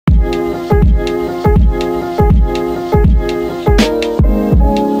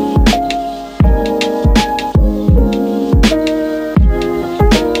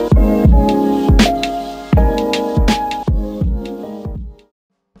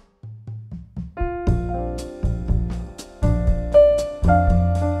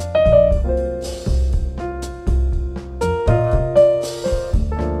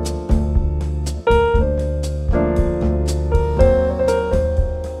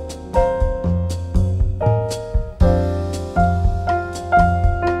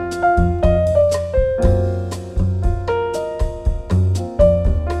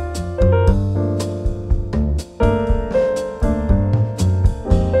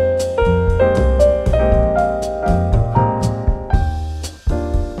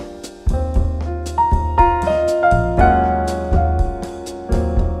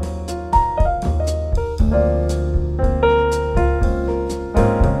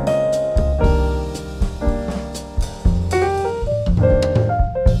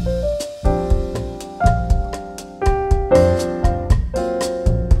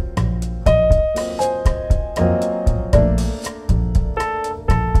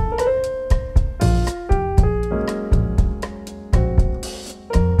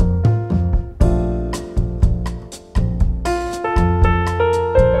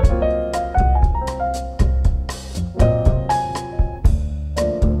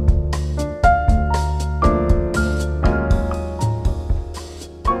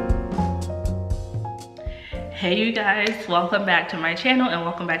Hey you guys, welcome back to my channel and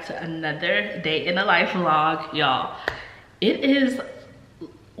welcome back to another day in the life vlog. Y'all, it is,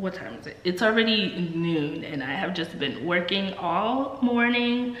 what time is it? It's already noon and I have just been working all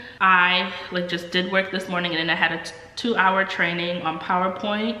morning. I just did work this morning and then I had a 2-hour training on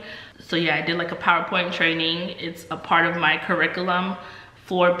PowerPoint. So yeah, I did like a PowerPoint training. It's a part of my curriculum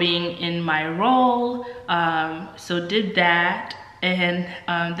for being in my role. So did that and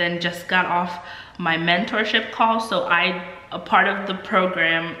then just got off my mentorship call. So a part of the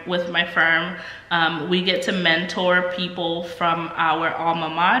program with my firm, we get to mentor people from our alma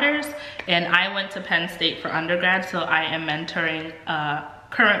maters, and I went to Penn State for undergrad, so I am mentoring a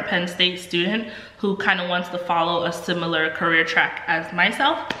current Penn State student who kind of wants to follow a similar career track as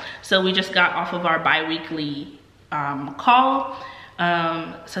myself. So we just got off of our bi-weekly call.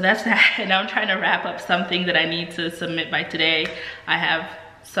 So that's that, and I'm trying to wrap up something that I need to submit by today. I have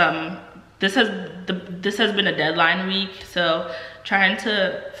some, this has been a deadline week, so trying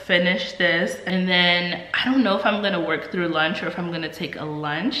to finish this, and then I don't know if I'm gonna work through lunch or if I'm gonna take a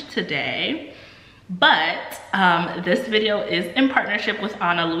lunch today. But this video is in partnership with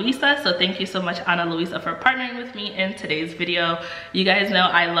Ana Luisa, so thank you so much, Ana Luisa, for partnering with me in today's video. You guys know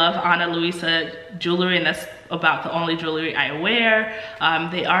I love Ana Luisa Jewelry, and that's about the only jewelry I wear.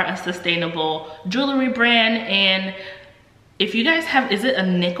 They are a sustainable jewelry brand, and if you guys have, is it a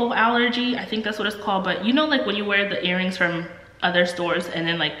nickel allergy? I think that's what it's called, but you know, like when you wear the earrings from other stores and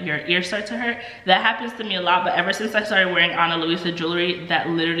then like your ears start to hurt, that happens to me a lot. But ever since I started wearing Ana Luisa jewelry, that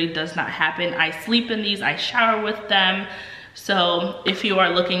literally does not happen. I sleep in these, I shower with them. So if you are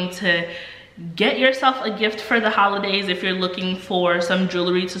looking to get yourself a gift for the holidays, if you're looking for some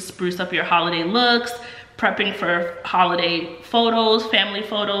jewelry to spruce up your holiday looks, prepping for holiday photos, family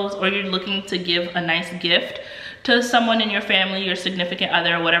photos, or you're looking to give a nice gift to someone in your family, your significant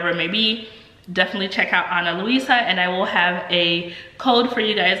other, whatever it may be, definitely check out Ana Luisa, and I will have a code for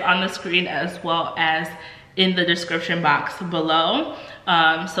you guys on the screen as well as in the description box below.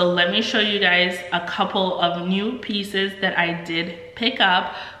 So let me show you guys a couple of new pieces that I did pick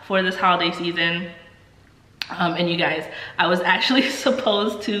up for this holiday season. And you guys, I was actually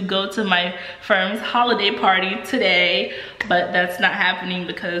supposed to go to my firm's holiday party today, but that's not happening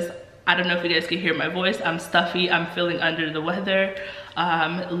because I don't know if you guys can hear my voice. I'm stuffy, I'm feeling under the weather.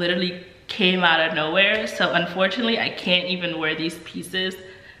 Literally came out of nowhere. So unfortunately, I can't even wear these pieces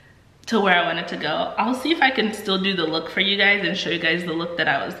to where I wanted to go. I'll see if I can still do the look for you guys and show you guys the look that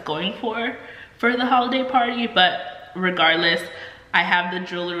I was going for the holiday party. But regardless, I have the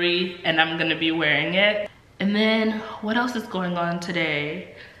jewelry and I'm gonna be wearing it. And then what else is going on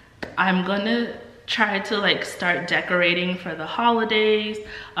today? I'm gonna try to start decorating for the holidays.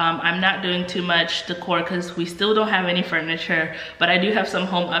 I'm not doing too much decor because we still don't have any furniture, but I do have some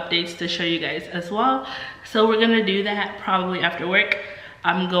home updates to show you guys as well. So we're gonna do that probably after work.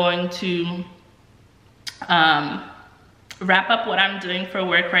 I'm going to wrap up what I'm doing for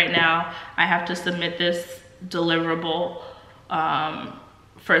work right now. I have to submit this deliverable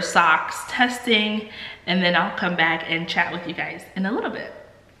for socks testing, and then I'll come back and chat with you guys in a little bit.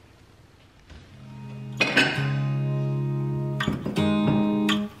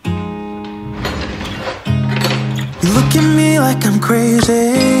 You look at me like I'm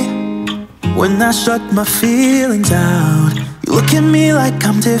crazy when I shut my feelings out. You look at me like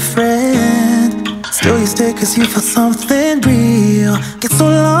I'm different, still you stay cause you feel something real. Get so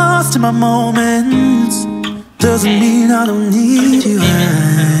lost in my moments, doesn't mean I don't need you.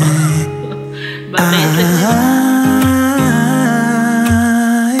 I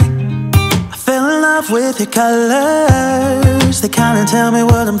fell in love with your colors, they kinda tell me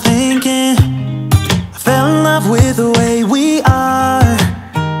what I'm thinking. I fell in love with the way we are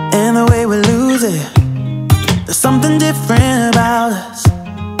and the way we lose it. There's something different about us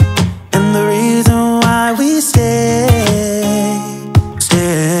and the reason why we stay.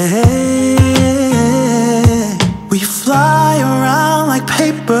 We fly around like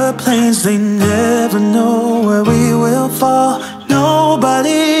paper planes, they never know where we will fall.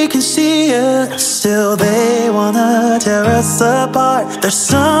 Nobody can see us, still they wanna tear us apart. There's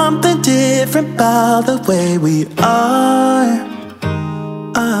something different about the way we are.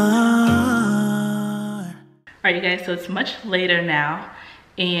 Alright you guys, so it's much later now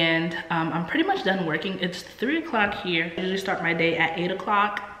and I'm pretty much done working. It's 3 o'clock here. I usually start my day at 8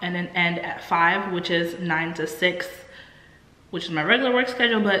 o'clock and then end at 5, which is 9 to 6, which is my regular work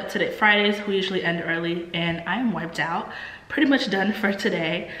schedule, but today, Fridays, we usually end early and I'm wiped out. Pretty much done for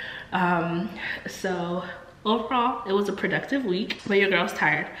today. So overall, it was a productive week, but your girl's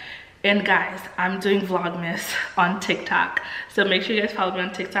tired. And guys, I'm doing Vlogmas on TikTok. So make sure you guys follow me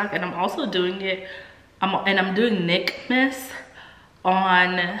on TikTok, and I'm also doing it I'm doing Nick Miss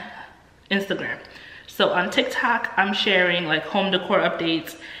on Instagram. So on TikTok, I'm sharing like home decor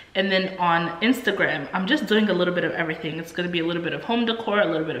updates. And then on Instagram, I'm just doing a little bit of everything. It's gonna be a little bit of home decor, a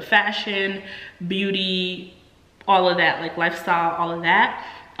little bit of fashion, beauty, all of that, like lifestyle, all of that.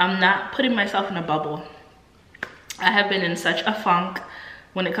 I'm not putting myself in a bubble. I have been in such a funk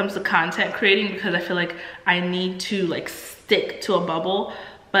when it comes to content creating because I feel like I need to like stick to a bubble.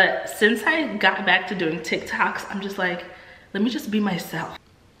 But since I got back to doing TikToks, I'm just like, let me just be myself.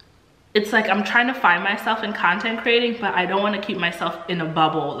 It's like I'm trying to find myself in content creating, but I don't want to keep myself in a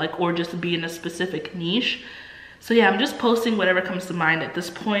bubble, like, or just be in a specific niche. So yeah, I'm just posting whatever comes to mind at this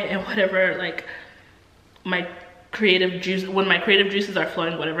point, and whatever, like, my creative juice, when my creative juices are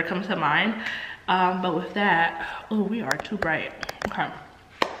flowing, whatever comes to mind. But with that, oh, we are too bright. Okay.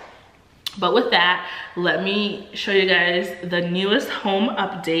 But with that, let me show you guys the newest home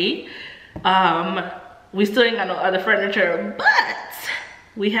update. We still ain't got no other furniture, but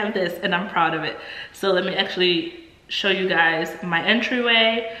we have this and I'm proud of it. So let me actually show you guys my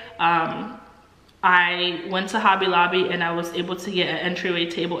entryway. I went to Hobby Lobby and I was able to get an entryway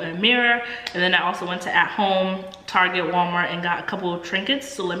table and mirror. And then I also went to At Home, Target, Walmart, and got a couple of trinkets.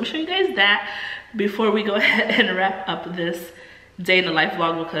 So let me show you guys that before we go ahead and wrap up this day in the life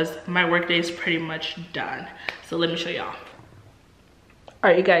vlog, because my work day is pretty much done. So let me show y'all. All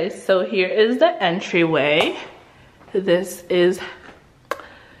right, you guys, so here is the entryway. This is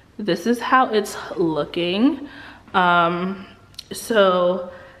how it's looking.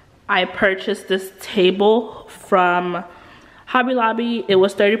 So I purchased this table from Hobby Lobby. It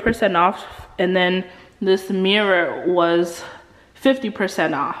was 30% off, and then this mirror was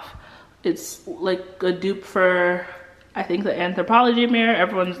 50% off. It's like a dupe for, I think, the Anthropologie mirror.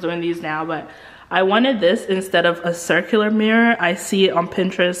 Everyone's doing these now, but I wanted this instead of a circular mirror. I see it on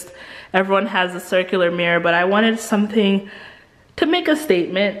Pinterest. Everyone has a circular mirror, but I wanted something to make a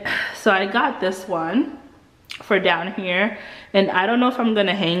statement. So I got this one for down here, and I don't know if I'm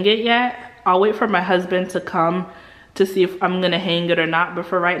gonna hang it yet. I'll wait for my husband to come to see if I'm gonna hang it or not, but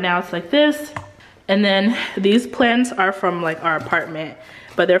for right now it's like this. And then these plants are from like our apartment,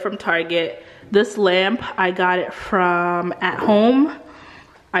 but they're from Target. This lamp, I got it from At Home.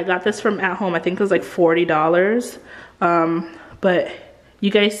 I got this from At Home. I think it was like $40. But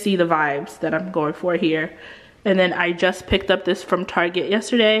you guys see the vibes that I'm going for here. And then I just picked up this from Target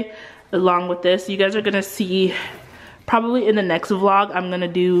yesterday along with this. You guys are gonna see probably in the next vlog, I'm gonna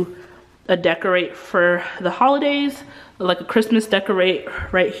do a decorate for the holidays, like a Christmas decorate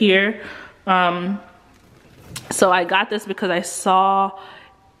right here. So I got this because I saw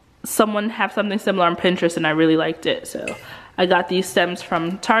someone have something similar on Pinterest and I really liked it. So I got these stems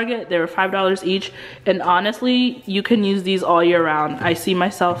from Target. They were $5 each, and honestly you can use these all year round. I see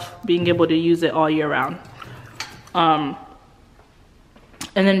myself being able to use it all year round. And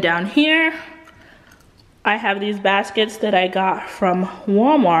then down here I have these baskets that I got from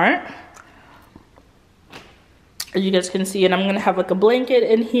Walmart, as you guys can see, and I'm gonna have like a blanket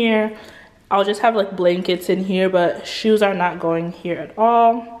in here. I'll just have like blankets in here, but shoes are not going here at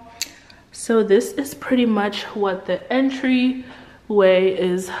all. So this is pretty much what the entryway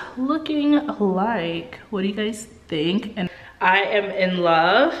is looking like. What do you guys think? And I am in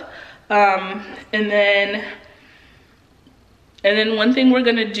love. And then one thing we're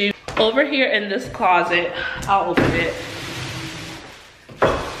gonna do over here in this closet, I'll open it.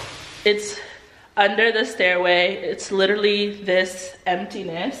 It's under the stairway. It's literally this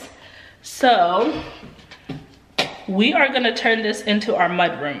emptiness. So we are gonna turn this into our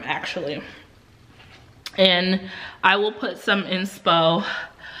mudroom actually. And I will put some inspo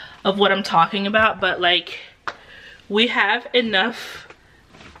of what I'm talking about, but like we have enough.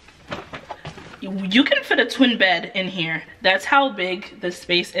 You can fit a twin bed in here. That's how big this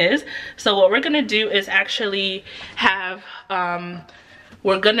space is. So what we're gonna do is actually have,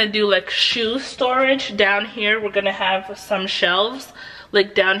 we're gonna do like shoe storage down here. We're gonna have some shelves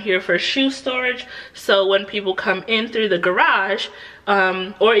like down here for shoe storage. So when people come in through the garage,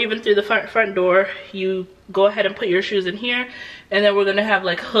 or even through the front door, you go ahead and put your shoes in here. And then we're gonna have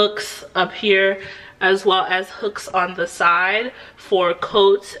like hooks up here, as well as hooks on the side for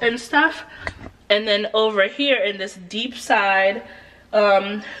coats and stuff. And then over here in this deep side,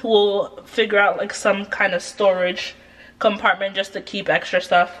 we'll figure out like some kind of storage compartment just to keep extra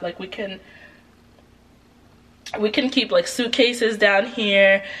stuff. Like we can keep like suitcases down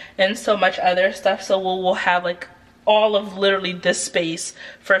here and so much other stuff. So we'll have like all of literally this space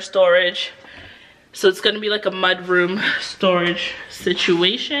for storage. So it's gonna be like a mudroom storage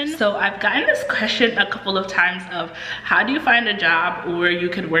situation. So I've gotten this question a couple of times of how do you find a job where you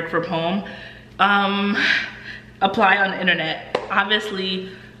could work from home? apply on the internet.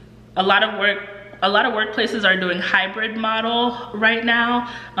 Obviously, a lot of workplaces are doing hybrid model right now.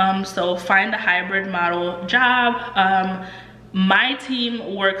 So find a hybrid model job. My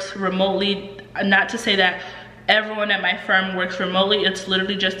team works remotely. Not to say that everyone at my firm works remotely. It's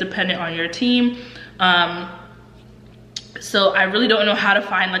literally just dependent on your team. So I really don't know how to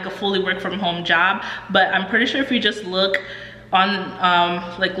find like a fully work from home job, but I'm pretty sure if you just look on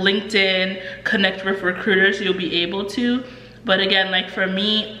like LinkedIn, connect with recruiters, you'll be able to. But again, like for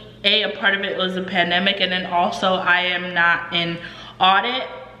me, a part of it was the pandemic, and then also I am not in audit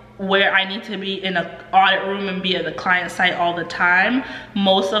where I need to be in an audit room and be at the client site all the time.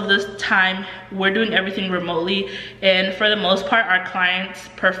 Most of this time we're doing everything remotely, and for the most part our clients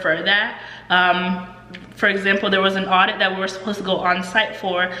prefer that. For example, there was an audit that we were supposed to go on site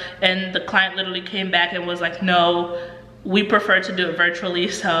for, and the client literally came back and was like, no, we prefer to do it virtually,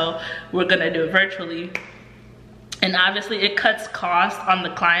 so we're gonna do it virtually. And obviously it cuts costs on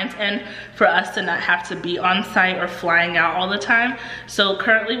the client's end for us to not have to be on site or flying out all the time. So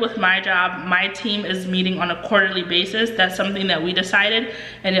currently with my job, my team is meeting on a quarterly basis. That's something that we decided,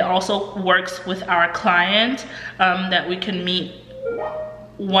 and it also works with our client that we can meet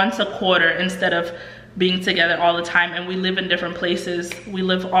once a quarter instead of being together all the time. And we live in different places. We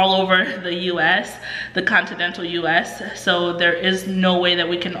live all over the US, the continental US, so there is no way that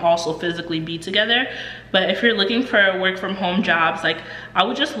we can also physically be together. But if you're looking for work from home jobs, like I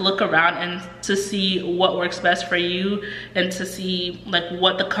would just look around and to see what works best for you, and to see like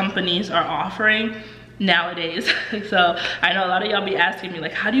what the companies are offering nowadays. So I know a lot of y'all be asking me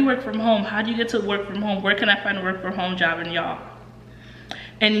like, how do you work from home? How do you get to work from home? Where can I find a work from home job?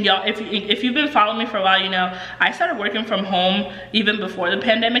 And y'all, if you've been following me for a while, you know I started working from home even before the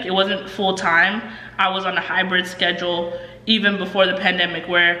pandemic. It wasn't full time. I was on a hybrid schedule even before the pandemic,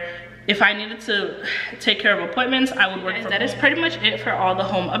 where if I needed to take care of appointments, I would work from home. That is pretty much it for all the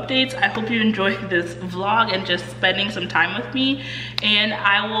home updates. I hope you enjoyed this vlog and just spending some time with me, and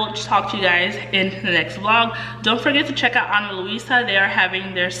I will talk to you guys in the next vlog. Don't forget to check out Ana Luisa. They are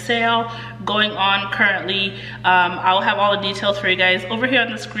having their sale going on currently. I will have all the details for you guys over here on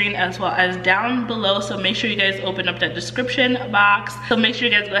the screen as well as down below, so make sure you guys open up that description box. So make sure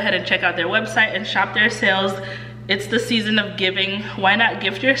you guys go ahead and check out their website and shop their sales. It's the season of giving. Why not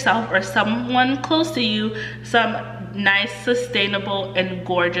gift yourself or someone close to you some nice, sustainable, and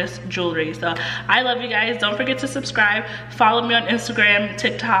gorgeous jewelry? So I love you guys. Don't forget to subscribe. Follow me on Instagram,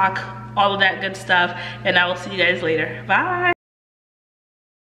 TikTok, all of that good stuff. And I will see you guys later. Bye.